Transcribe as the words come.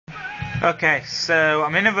Okay, so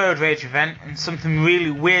I'm in a road rage event and something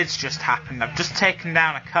really weird's just happened. I've just taken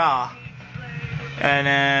down a car,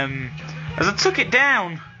 and as I took it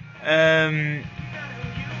down, I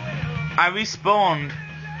respawned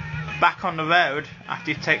back on the road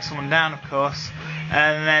after you take someone down, of course,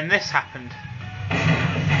 and then this happened,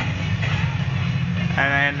 and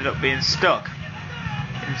I ended up being stuck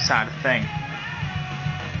inside a thing.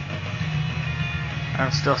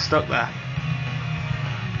 I'm still stuck there.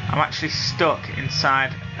 I'm actually stuck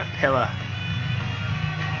inside a pillar,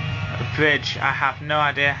 a bridge. I have no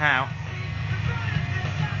idea how,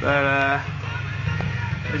 but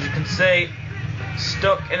as you can see,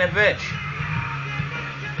 stuck in a bridge.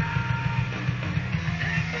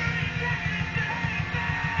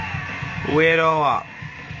 Weird or what?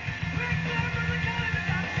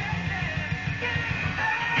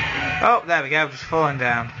 Oh, there we go, just falling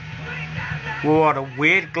down. What a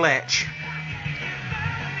weird glitch.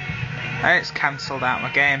 And it's cancelled out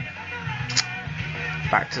my game.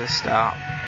 Back to the start.